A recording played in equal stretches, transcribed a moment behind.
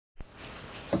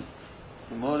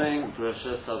Good morning,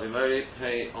 Parashas Avimori,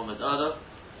 Pei Omid Aleph.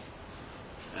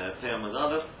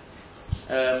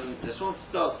 Just want to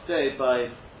start today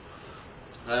by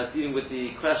dealing with the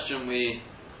question we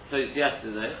posed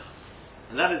yesterday,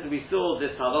 and that is that we saw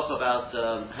this halacha about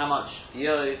how much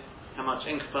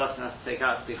ink a person has to take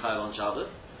out to be chayav on Shabbos.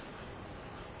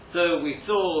 So we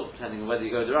saw, depending on whether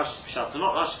you go to Rashi Pshat or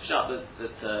not Rashi Pshat,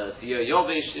 that Diyo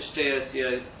Yovish is Shteyos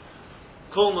Yos,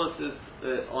 Kulmus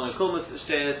is on a Kulmus is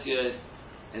Shteyos Yos,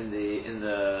 in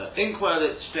the inkwell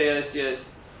it's Shteyos Yos,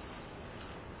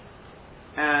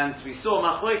 and we saw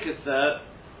Machlokes there,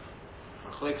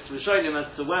 Machlokes Rishonim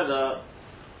as to whether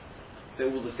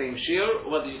they're all the same shear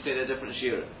or whether you say they're different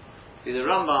shear. See, the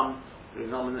Rambam, for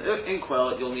example, in the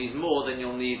inkwell you'll need more than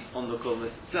you'll need on the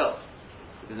Kulmus itself,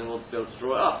 because in order to be able to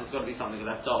draw it up, there's got to be something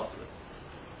left afterwards.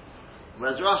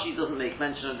 Whereas Rashi doesn't make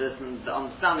mention of this, and the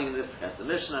understanding of this, the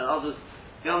Mishnah and others,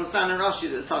 they understand in Rashi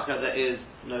that Taka there is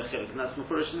no chiluk, and that's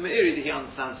Mefurish in the Meiri that he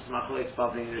understands Machlokes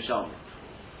Bavli and Yerushalmi.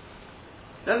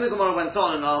 Then the Gemara went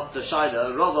on and asked the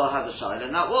Shaila, Rava had a Shaila,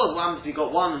 and that was, what happens if you got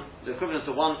the equivalent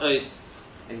of one oath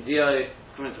in Dio,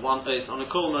 equivalent to one oath on a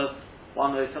Kulmus,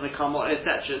 one oath on a Kamot,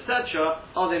 etc.,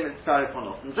 are they mitzvah or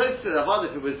not? And so if it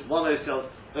was one oath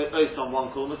on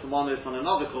one Kulmus and one oath on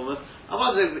another Kulmus,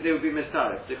 they would be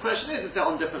mitzvah. The question is if they're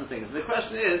on different things. And the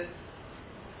question is,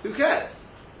 who cares?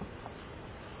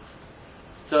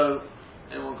 So,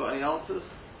 anyone got any answers?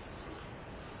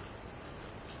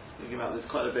 Thinking about this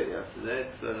quite a bit yesterday.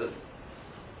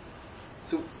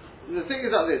 So the thing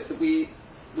is like this, that we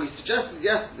suggested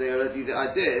yesterday already the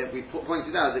idea, we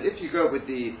pointed out that if you go with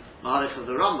the Maharich of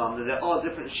the Rambam, that there are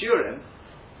different shiurim,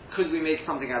 could we make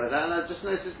something out of that? And I just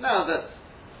noticed now that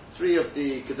three of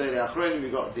the Gedolei Achronim, we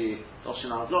got the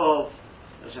Loshen Azov,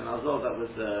 that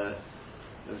was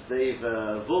Dave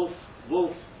Wolf,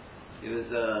 he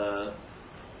was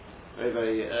he was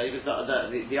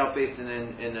the outbased in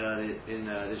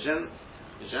the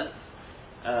Gent,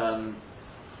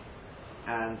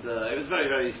 and it was very,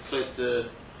 very close to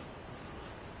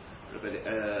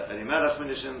Elimelech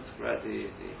Menishim, right? The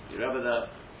Rebbe there.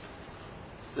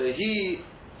 So he,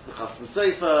 the Chasam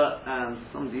Sofer, and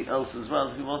somebody else as well.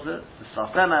 Who was it? The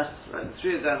Sfas Emes, right? The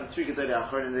three of them, three Gedolei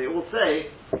Achronim, they all say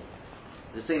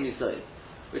the same Yisod,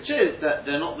 which is that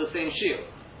they're not the same shiur.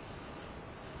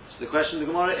 The question of the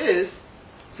Gemara is,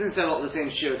 since they're not the same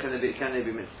shiur, can they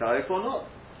be mitzvah or not?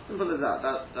 Simple as that.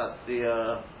 That's the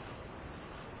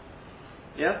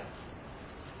yeah.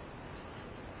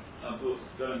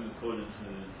 Going according to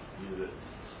you that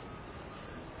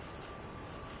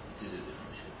it is a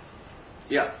different shiur.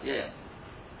 Yeah.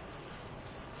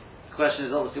 The question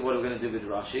is obviously what are we going to do with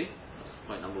Rashi? That's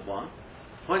point number one.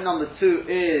 Point number two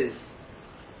is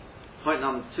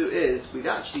we've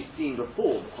actually seen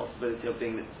before the possibility of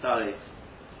being mitzvah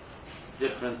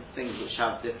different things which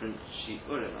have different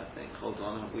shiurim. I think. Hold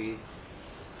on, have we?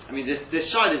 I mean, this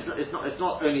shide is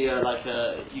not only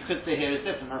you could say here is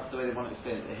different. That's the way they want to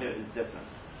explain it. Here it is different.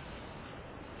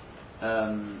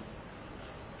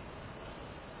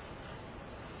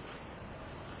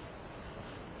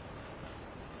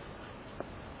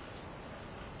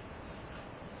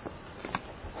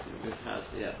 This has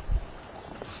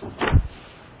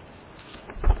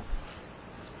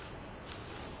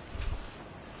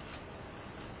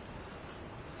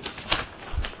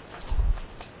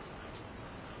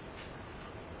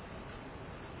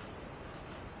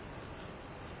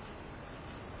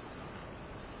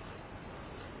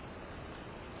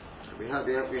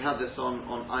We had this on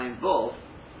Ayin Vov.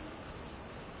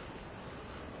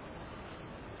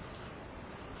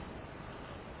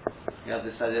 We have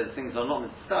this idea that things are not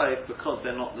mitzvah because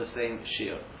they're not the same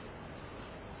shiur.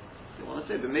 You want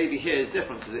to say, but maybe here is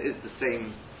different because it is the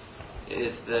same. It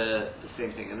is the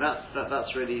same thing, and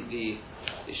that's really the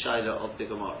shaila of the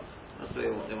Gemara. That's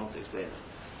really what they want to explain.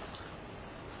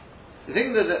 The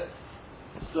thing that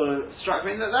sort of struck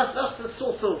me, that's the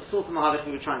sort of mahalach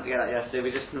we were trying to get at yesterday.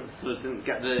 We just sort of didn't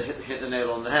hit the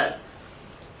nail on the head.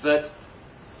 But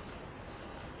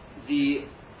the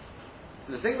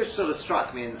thing which sort of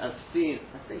struck me, and I've seen,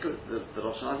 I think it was the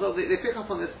Rosh Hashanah, they pick up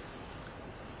on this.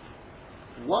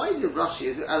 Why did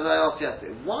Rashi, as I asked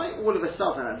yesterday, why all of a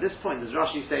sudden at this point does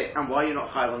Rashi say, and why are you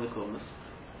not chayav on the kulmus?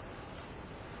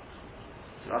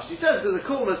 So Rashi says that the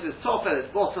kulmus is topel,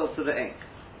 it's bottled to the ink.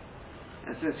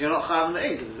 And since you're not chayav on the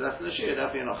ink, because it's less than a shear,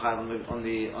 therefore you're not chayav on the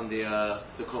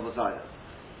kulmus either.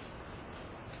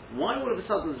 Why all of a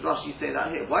sudden does Rashi say that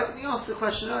here? Why didn't he ask the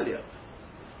question earlier?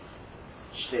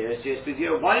 Why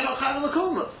are you not chayav on the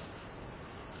kulmus?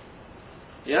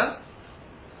 Yeah?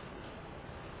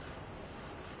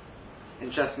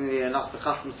 interestingly enough, the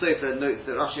Chasam Sofer notes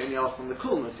that Rashi only asks on the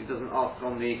coolness, he doesn't ask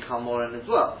on the Kalmoran as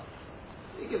well.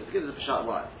 He gives a Peshat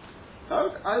why. So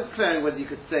I was clearing whether you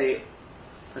could say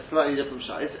a slightly different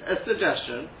Peshat. It's a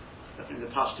suggestion. I think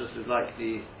the Pashtus is like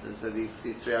these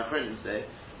three Achronim say,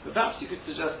 but perhaps you could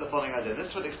suggest the following idea. This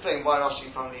would explain why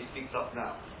Rashi finally speaks up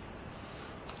now.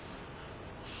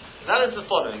 That is the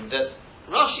following, that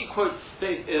Rashi quotes,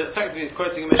 effectively is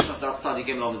quoting a Mishnah of the Afsadi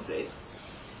Gimel Amud Beis,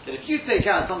 that if you take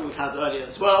out something we had earlier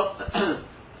as well,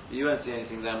 you won't see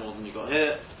anything there more than you got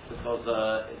here, because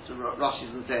Rashi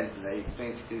doesn't say anything there.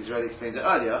 He's already explained it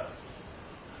earlier,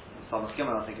 Samach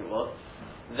Gimel I think it was,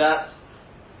 that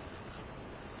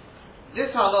this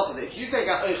halacha, that if you take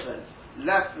out Oichlin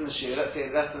less than the shear, let's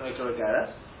say less than Oichel Geres,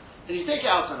 and you take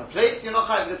it out on a plate, you're not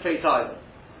chayav the plate either.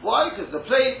 Why? Because the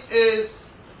plate is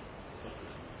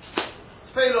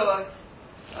Tfeilolai.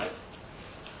 Right?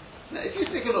 Now, if you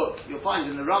take a look, you'll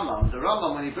find in the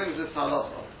Rambam when he brings this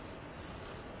halacha,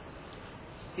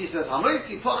 he says,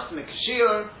 Hamoitzi pocht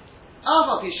mekashir,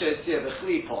 ava pishe etzir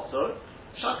b'chli potter,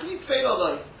 shakli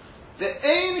Tfeilolai. The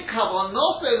ein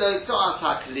kavanot eloi to'at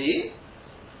hakli.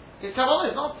 His kavanah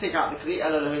is not to take out the kli,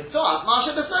 eloi to'at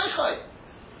masha b'seichai.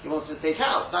 He wants to take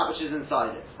out that which is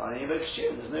inside it. By any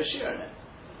kashir, there's no shear in it.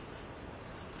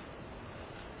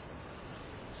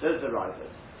 Says the writer,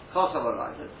 Kosovo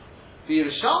writer,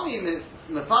 V'Yerushalmi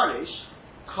Mefarish,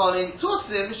 Kolin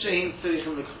Tusim Shehin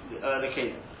Tzurichim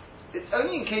Lekelim. It's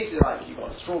only in cases like you've got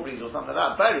strawberries or something like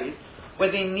that, berries,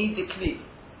 where they need the kli.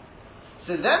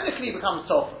 So then the kli becomes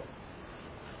tofu.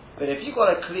 But if you've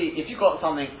got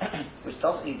something which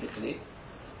doesn't need the kli,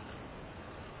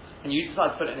 and you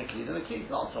decide to put it in a kli, then the kli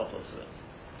is not tofu to it.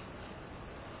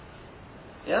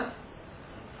 Yeah?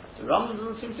 So Rambam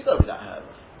doesn't seem to go with that, however.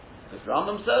 Because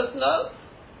Rambam says, no.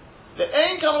 The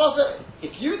ain kavanah,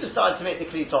 if you decide to make the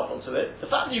kli tofu to it, the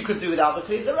fact that you could do without the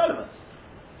kli is irrelevant.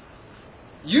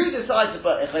 You decide to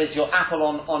put your apple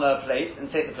on a plate and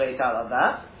take the plate out like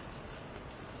that,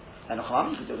 and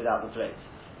you can do it without the plate.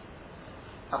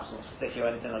 Apple's not sticky or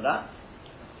anything like that.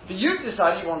 But you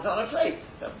decide you want it on a plate.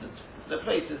 The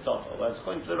plate is tofu. Whereas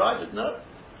according to the writer, no.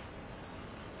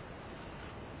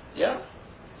 Yeah?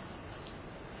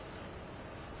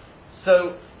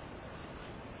 So,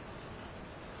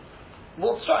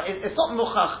 what's right? It's not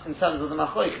muchach in terms of the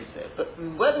machoiches here, but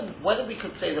whether we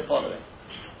could say the following,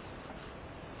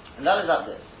 and that is like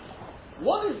this: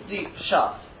 what is the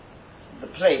pshat, the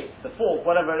plate, the fork,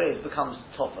 whatever it is, becomes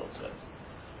tofu to it?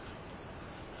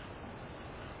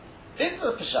 If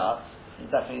the pshat,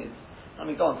 definitely. I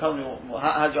mean, go on, tell me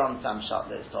how do you understand pshat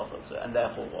that it's tofu to it, and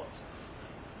therefore what?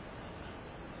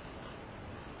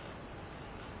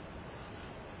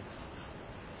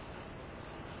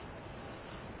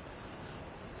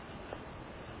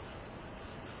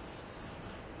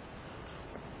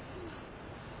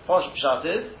 Posh pshat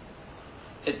is,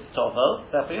 it's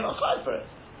tofu, therefore you're not chayav for it.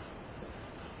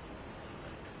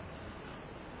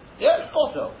 Yeah, it's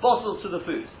bottle to the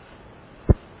food.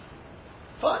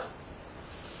 Fine.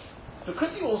 But could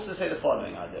you also say the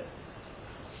following idea?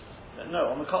 That no,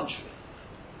 on the contrary.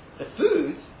 The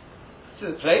food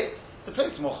to the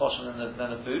plate's more choshen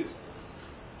than the food.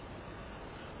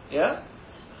 Yeah?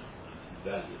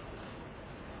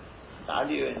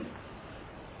 Value in...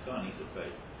 Can't eat the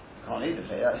plate. Can't eat the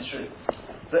plate, that is true.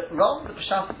 But rather the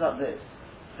pshat is like this,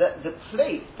 that the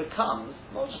plate becomes,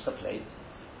 not just a plate,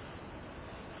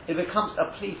 it becomes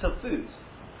a piece of food.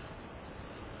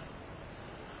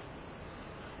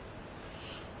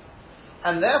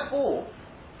 And therefore,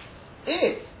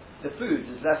 if the food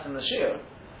is less than the shear,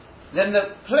 then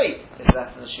the plate is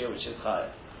less than the shear, which is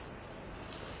higher.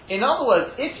 In other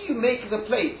words, if you make the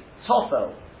plate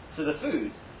tofel to the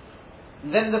food,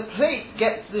 then the plate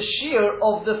gets the shear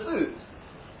of the food.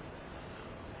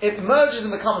 It merges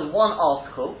and becomes one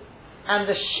article, and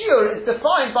the shear is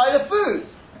defined by the food.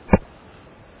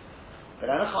 But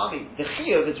the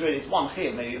shear is really, it's one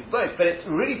shear, maybe both, but it's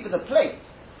really for the plate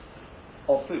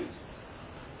of food.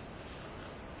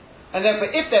 And therefore,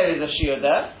 if there is a shear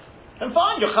there, then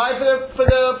fine, you're chayav for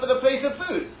the plate of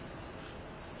food.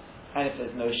 And if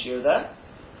there's no shear there,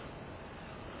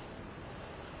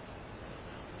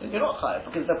 then you're not chayav,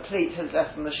 because the plate has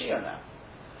less than the shear now.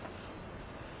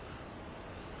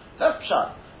 That's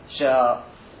pshat.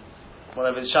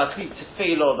 Whatever, shakli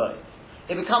tefil odoi.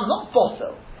 It becomes not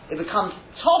bottle, it becomes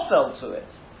tofel to it.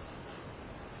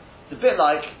 It's a bit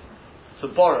like, to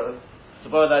borrow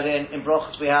that in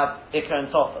brochus we have ikar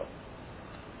and tofel.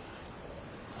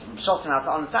 Pshat now to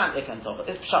understand ikar and tofel.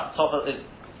 Is pshat tofel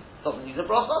doesn't use a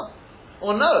bracha?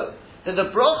 Or no? That the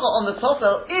bracha on the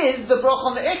tofel is the bracha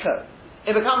on the ikar.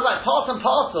 It becomes like part and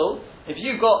parcel. If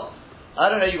you've got, I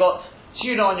don't know, you've got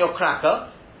tuna on your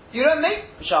cracker, you don't make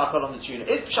shakal on the tuna.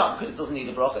 It's pshat because it doesn't need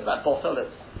a bracha. It's like bottle.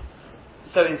 It's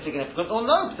so insignificant. Or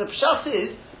no, the pshat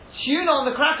is tuna on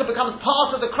the cracker becomes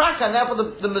part of the cracker, and therefore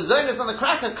the mazonis on the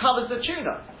cracker covers the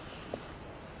tuna.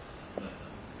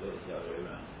 So it's the other way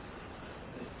around.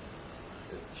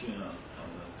 The tuna on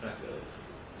the cracker,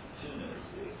 tuna is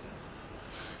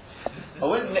the I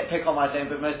wouldn't nitpick on my thing,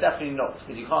 but most definitely not,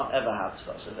 because you can't ever have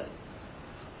such a thing.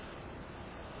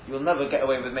 You'll never get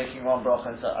away with making one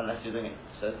bracha unless you're doing it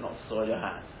so it's not to soil your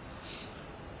hands.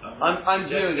 I'm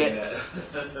viewing it.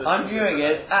 I'm viewing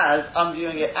it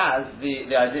as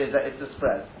the idea is that it's a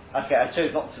spread. Okay, I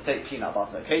chose not to take peanut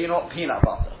butter. Okay, you know what peanut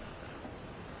butter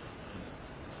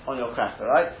on your cracker,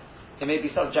 right? It may be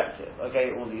subjective.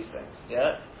 Okay, all these things.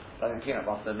 Yeah, like in peanut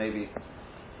butter, maybe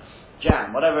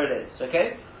jam, whatever it is.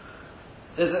 Okay,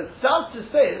 there's a self to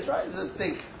say this, right? There's a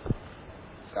big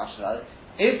discussion about it.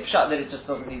 Is pshat that it just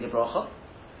doesn't need a bracha,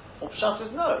 or pshat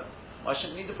is no? Why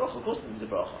shouldn't it need a bracha? Of course it needs a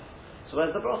bracha. So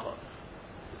where's the bracha?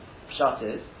 Pshat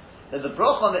is that the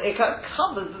bracha on the ikar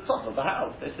covers the top of the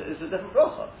house. It's a different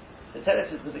bracha. The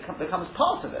teretz is that it becomes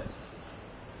part of it.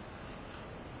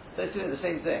 So it's doing the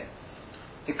same thing.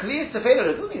 The kliyas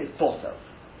tefillah doesn't mean it's bottom.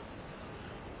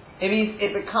 It means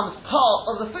it becomes part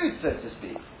of the food, so to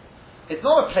speak. It's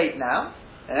not a plate now,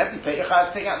 and every plate you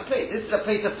have to take out the plate. This is a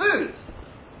plate of food,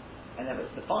 and then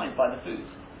it's defined by the food.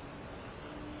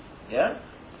 Yeah.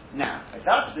 Now, if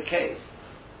that's the case,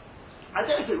 I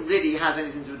don't know if it really has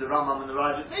anything to do with the Rambam and the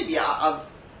Rajah. Maybe I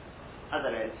don't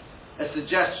know. It's a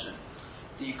suggestion.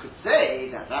 You could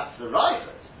say that that's the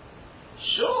Rajah.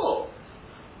 Sure,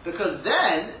 because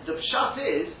then the pshat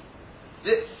is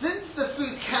that since the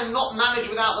food cannot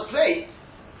manage without the plate,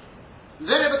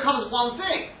 then it becomes one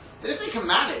thing. But if they can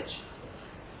manage,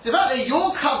 the fact that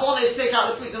your carbon is take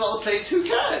out the food and not the plate, who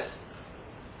cares?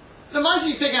 The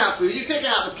moment you take out food, you take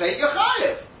out the plate, you're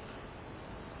chayiv.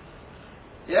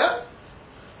 Yeah?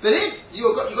 But if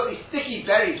you've got these sticky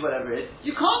berries, whatever it is,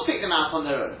 you can't pick them out on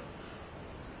their own.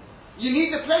 You need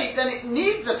the plate, then it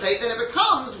needs the plate, then it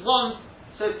becomes one,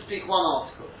 so to speak, one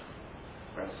article.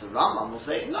 Whereas the Rambam will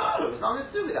say, no, it's nothing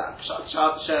to do with that.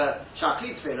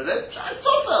 Shakli tefillah, it's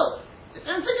total. It's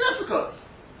insignificant.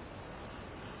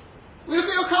 We look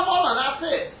at your Kabbalah and that's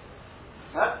it.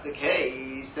 If that's the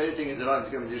case, the only thing is that I'm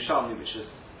going to do Shalmi, which is,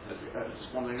 I was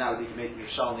just wondering now if you can make me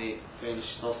Shalmi going to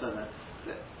Shitosana.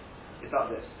 It's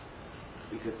like this.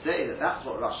 We could say that that's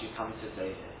what Rashi is coming to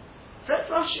say here. Fret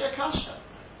Rashi Akasha.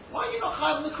 Why are you not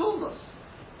high on the coolness?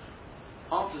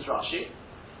 Answers Rashi.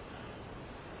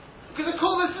 Because the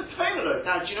coolness is tefillah.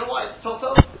 Now, do you know why it's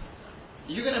total? How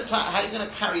are you going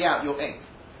to carry out your ink?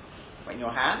 In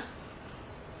your hand?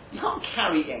 You can't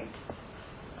carry ink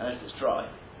unless it's dry.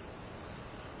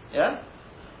 Yeah?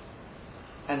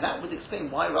 And that would explain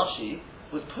why Rashi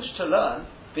was pushed to learn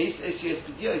Beis Osius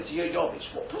B'dio to Yovish.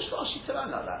 What pushed Rashi to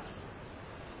learn like that?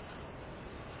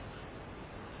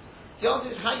 The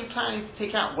answer is, how are you planning to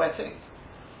take out wet ink?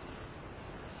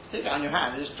 You take it out on your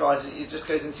hand, it just dries, it just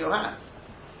goes into your hand.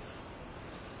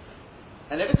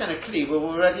 And if it's in a kli, we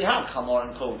already have chamor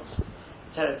and coolness.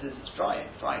 Tell us it's dry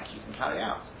ink you can carry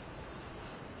out.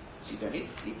 So you don't need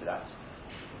to kli for that.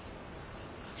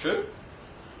 True?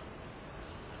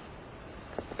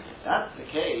 If that's the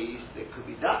case, it could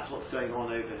be that's what's going on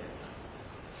over here.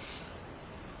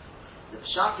 The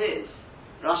pshat is,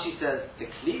 Rashi says, the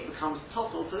kli becomes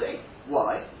total to the ink.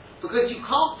 Why? Because you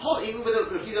can't even with a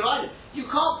refusal rider, you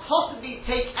can't possibly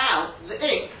take out the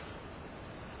ink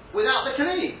without the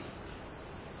kli.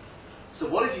 So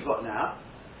what have you got now?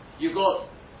 You've got,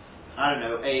 I don't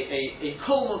know, a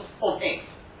colmus of ink.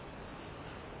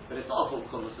 But it's not a full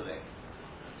colmus of ink.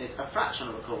 It's a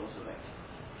fraction of a colmus of ink.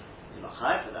 You're not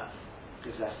high for that,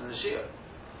 because it's less than a shear.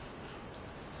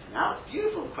 So now it's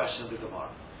beautiful, the question of the Gemara.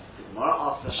 The Gemara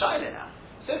asks the Shaila now.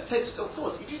 So of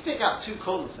course, if you take out two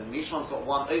colmus and each one's got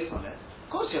one oath on it, of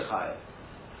course you're high.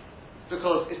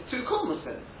 Because it's two colmus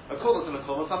in. A colmus and a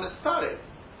colmus on its started.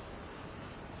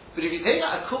 But if you take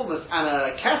out a colmus and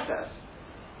a keses,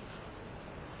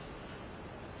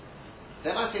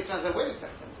 then I say to myself, wait a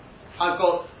second. I've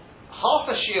got half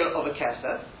a shear of a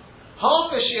keses,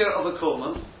 half a shear of a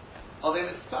colmus, are they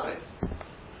mitzvah?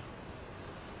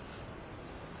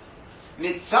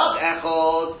 Mitzvah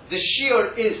echod, the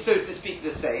shear is, so to speak,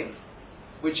 the same,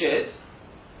 which is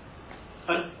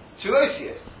two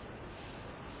osius.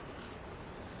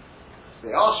 They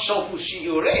are shofu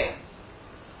shiurei.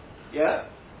 Yeah?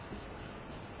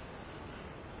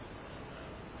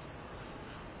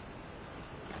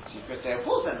 So you could say, of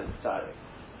course, then it's direct.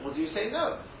 Or do you say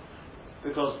no?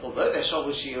 Because although they're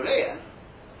shofu shiurei,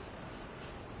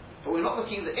 but we're not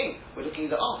looking at the ink, we're looking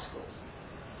at the articles.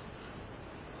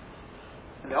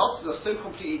 the answers are so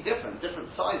completely different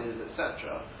sizes,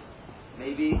 etc.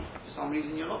 Maybe for some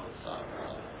reason you're not mitzvah.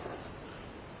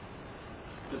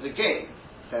 Because again,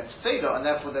 they're tefillah and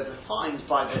therefore they're defined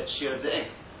by the shear of the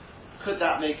ink. Could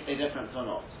that make a difference or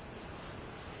not?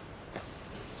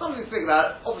 Something to think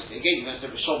about. Obviously, again, you're going to say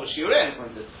with Shov Shiurein,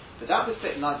 but that would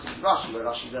fit nicely with Rashi, where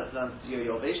Rashi learns Dior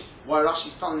Yovish. Why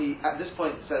Rashi suddenly, at this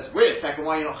point, says, wait a second,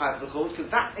 why are you not chayav for the Kulmas? Because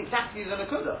that's exactly the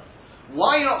Nakuda.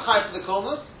 Why are you not chayav for the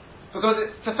Kulmas? Because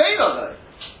it's Tefillah, though.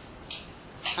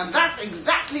 And that's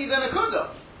exactly the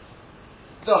Nakuda.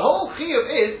 The whole chiyuv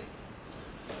is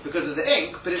because of the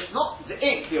ink, but it's not the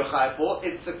ink you're chayav for,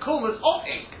 it's the Kulmas of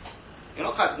ink. You're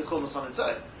not chayav for the Kulmas on its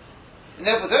own. And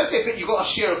therefore, don't say, but you've got a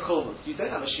shear of Kulmas. You don't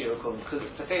have a shear of Kulmas because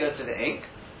it's Tefillah to the ink.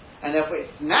 And therefore, it's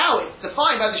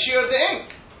defined by the shear of the ink.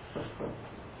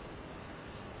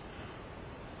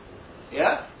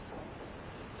 Yeah?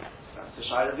 That's the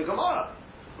shayla of the Gemara.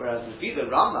 Whereas if the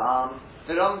Rambam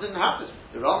didn't have this.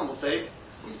 The Rambam will say,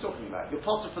 what are you talking about? You're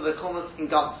potter for the Kulmas in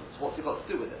Gunsons. What's it got to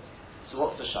do with it? So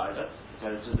what's the shayla?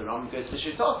 The Rambam goes to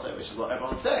Shitasa, which is what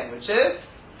everyone's saying, which is,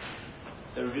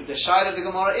 the shayla of the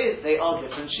Gemara is, they are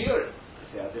different shiurim.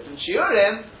 If they are different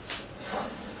shiurim,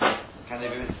 can they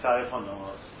be mitzvah or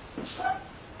not?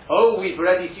 Oh, we've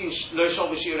already seen Lo Shov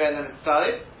Shiurein and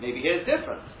Mitzvah. Maybe here's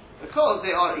different. Because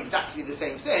they are exactly the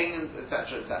same thing, and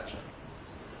etc., etc.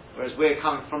 Whereas we're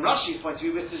coming from Rashi's point of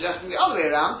view, we're suggesting the other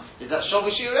way around, is that Shov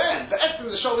Shiurein. But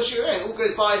essence the Shov Shiurein all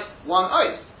goes by one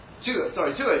oath. Two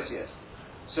oaths, yes.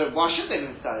 So why should they be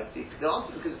Mitzvah? The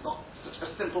answer is because it's not such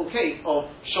a simple case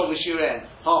of Shov Shiurein,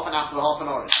 half an apple, half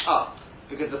an orange.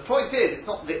 Because the point is,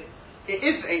 it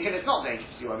is the ink and it's not the ink,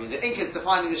 you see what I mean. The ink is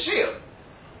defining the shield.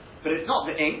 But it's not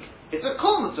the ink, it's a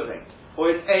kulmus of ink, or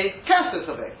it's a kesses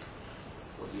of ink,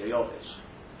 or the yovish.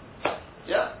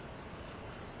 Yeah?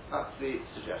 That's the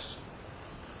suggestion.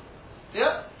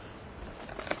 Yeah?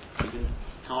 If you can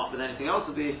come up with anything else,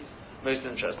 I'll be most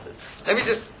interested. Let me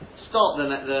just start the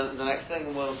next thing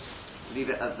and we'll leave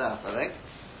it at that, I think.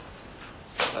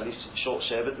 At least short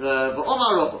share, but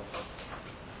Omar Robo.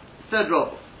 Said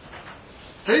Robo.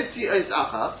 Hotzi ois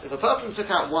achas, if a person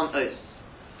took out one oath,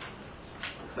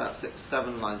 that's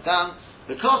 6-7 lines down.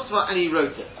 The Kosva, and he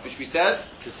wrote it, which we said,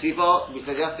 Kesiva, we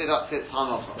said yesterday, that's it,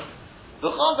 Hanocha.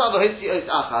 The Chazal v'hotzi ois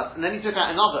achas, and then he took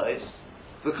out another oath.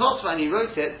 The Kosva, and he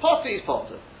wrote it, Potter is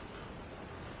Potter.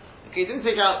 Okay, he didn't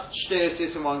take out shtei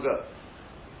oaths in one go.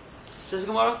 Says the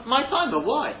Gemara, my timer,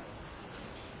 why?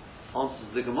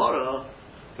 Answers the Gemara,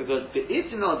 because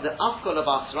be'itino the afkol of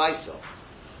asraiso.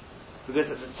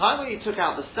 Because at the time when he took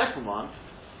out the second one,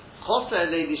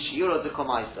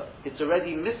 it's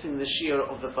already missing the shear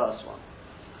of the first one.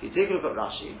 You take a look at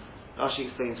Rashi. Rashi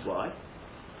explains why.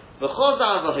 Because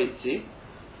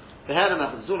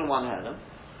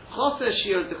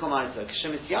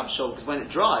when it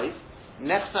dries,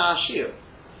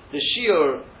 the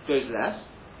shear goes less.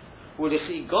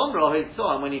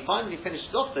 And when he finally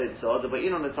finishes off the itzah, that we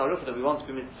want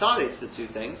to be mitzareh to the two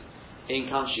things, in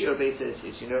kan shear basis,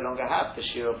 you no longer have the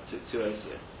shear of two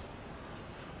osir.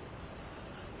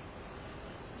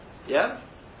 Yeah?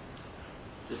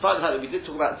 Despite the fact that we did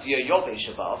talk about Dior Yovish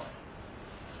above.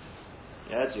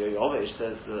 Yeah, Dior Yovish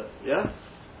says that, yeah?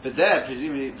 But there,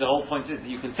 presumably, the whole point is that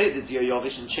you can take the Dior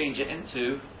Yovish and change it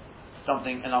into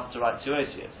something enough to write two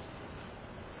osiers.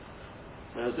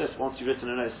 Whereas this, once you've written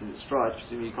a note and it's dried,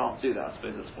 presumably you can't do that. I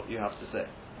suppose that's what you have to say.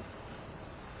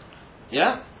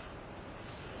 Yeah?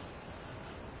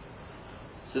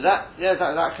 So that, yeah, is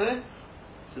that clear?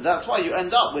 So that's why you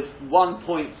end up with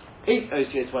 1.8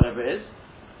 OCS, whatever it is.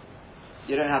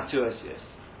 You don't have two OCS.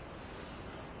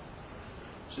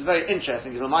 Which is very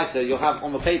interesting, because on my side, you'll have,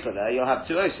 on the paper there, you'll have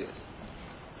two OCS.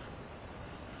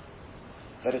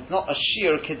 But it's not a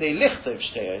sheer kidei lichtov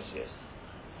shtei OCS.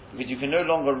 Because you can no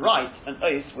longer write an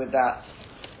oath with that,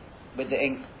 with the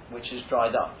ink which is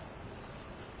dried up.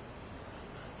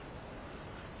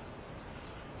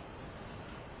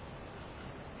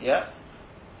 Yeah?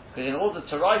 Because in order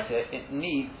to write it, it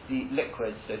needs the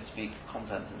liquid, so to speak,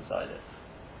 content inside it.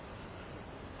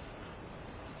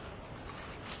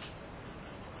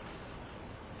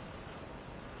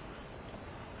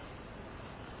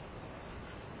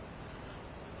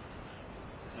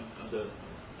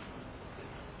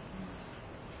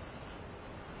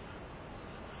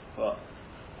 What?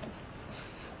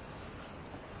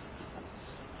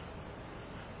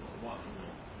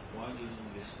 Why do you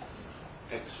need this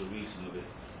extra reason of it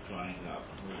drying up?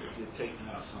 If you're taking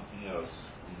out something else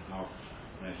in half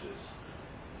measures,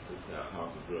 took out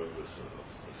half a grove or so of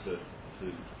a certain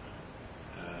food,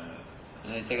 and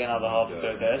then you take another half a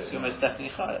grove, it's almost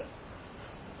definitely chayav.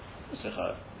 It's a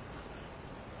chayav.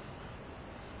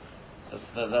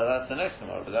 That's the next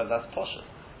tomorrow, but that's posher.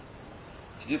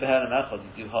 If you do the Helam Echad,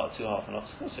 you do 2 half and off,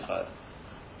 of course you're chayav.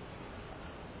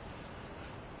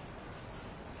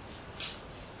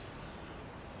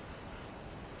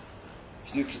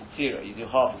 If you do Ketzira, you do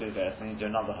half Gergeres and you do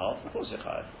another half, of course you're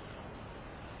chayav.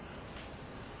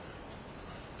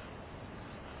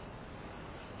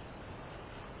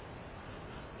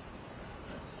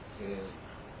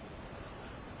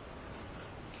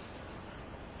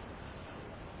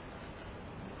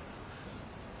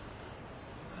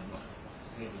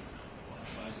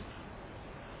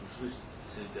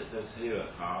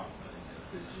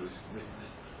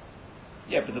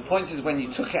 Yeah, but the point is when you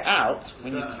took it out,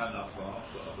 when you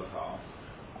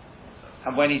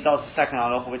and when he does the second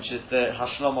halacha, which is the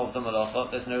hashlam of the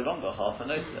malacha, there's no longer half a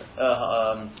note,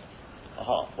 a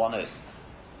half, 1 oz.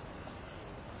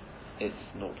 It's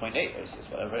 0.8 oz,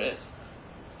 whatever it is.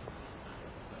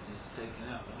 He's taking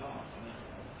out the half.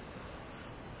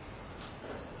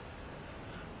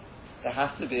 There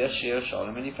has to be a shir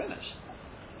shalom when you finish.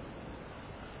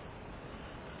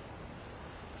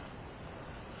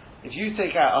 If you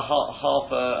take out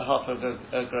half a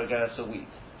gregaris of wheat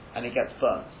and it gets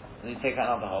burnt, and you take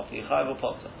out another half, you chayav or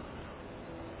potter.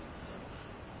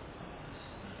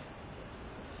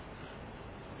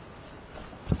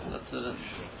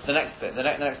 The next bit, the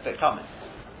next bit coming.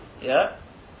 Yeah?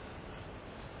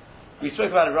 We spoke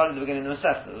about it right at the beginning of the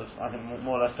Masechta, I think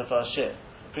more or less the first shir.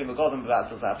 Prima Golden, but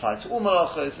does that apply to all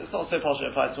malachos? It's not so possible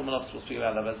it applies to all malachos, we'll speak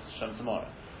about that tomorrow.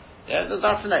 Yeah?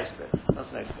 That's the next bit.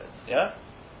 Yeah?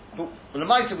 But the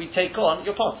mitre we take on,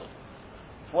 you're possible.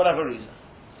 For whatever reason.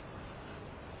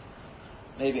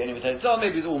 Maybe only with Hezdah,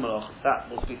 maybe with all malachos. That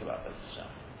we'll speak about this.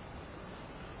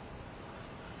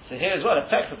 So here as well,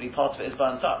 effectively part of it is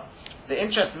burnt up. The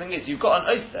interesting thing is, you've got an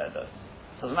oath there though.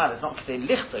 Doesn't matter, it's not Kedei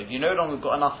Lichtov. You no longer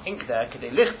got enough ink there,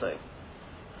 Kedei Lichtov.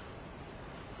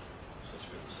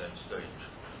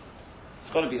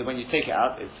 It's got to be that when you take it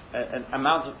out, it's an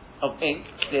amount of ink,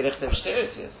 Kedei Lichtov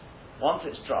Shteirosius. Once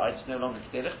it's dried, it's no longer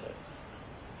Kedei Lichtov.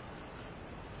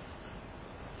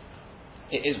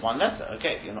 It is 1 letter,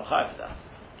 okay, you're not high for that.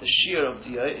 The shear of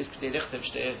Dio is Kedei Lichtov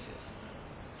Shteirosius.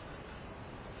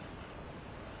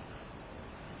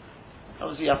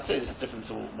 Obviously, you have to say this is different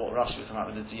to what Rashi was talking about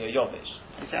with the Dio Yovish.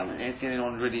 You see, I mean,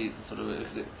 anyone really sort of,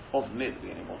 it wasn't me at the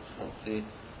beginning, what's the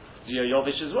Dio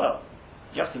Yovish as well.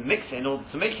 You have to mix it in order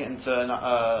to make it into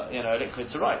a liquid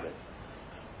to write with.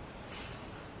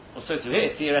 Also, to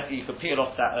here, theoretically, you could peel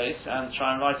off that oath and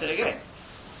try and write it again.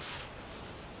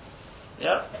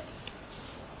 Yeah?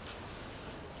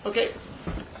 Okay.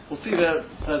 We'll see the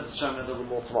Thursday show a little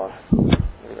more tomorrow.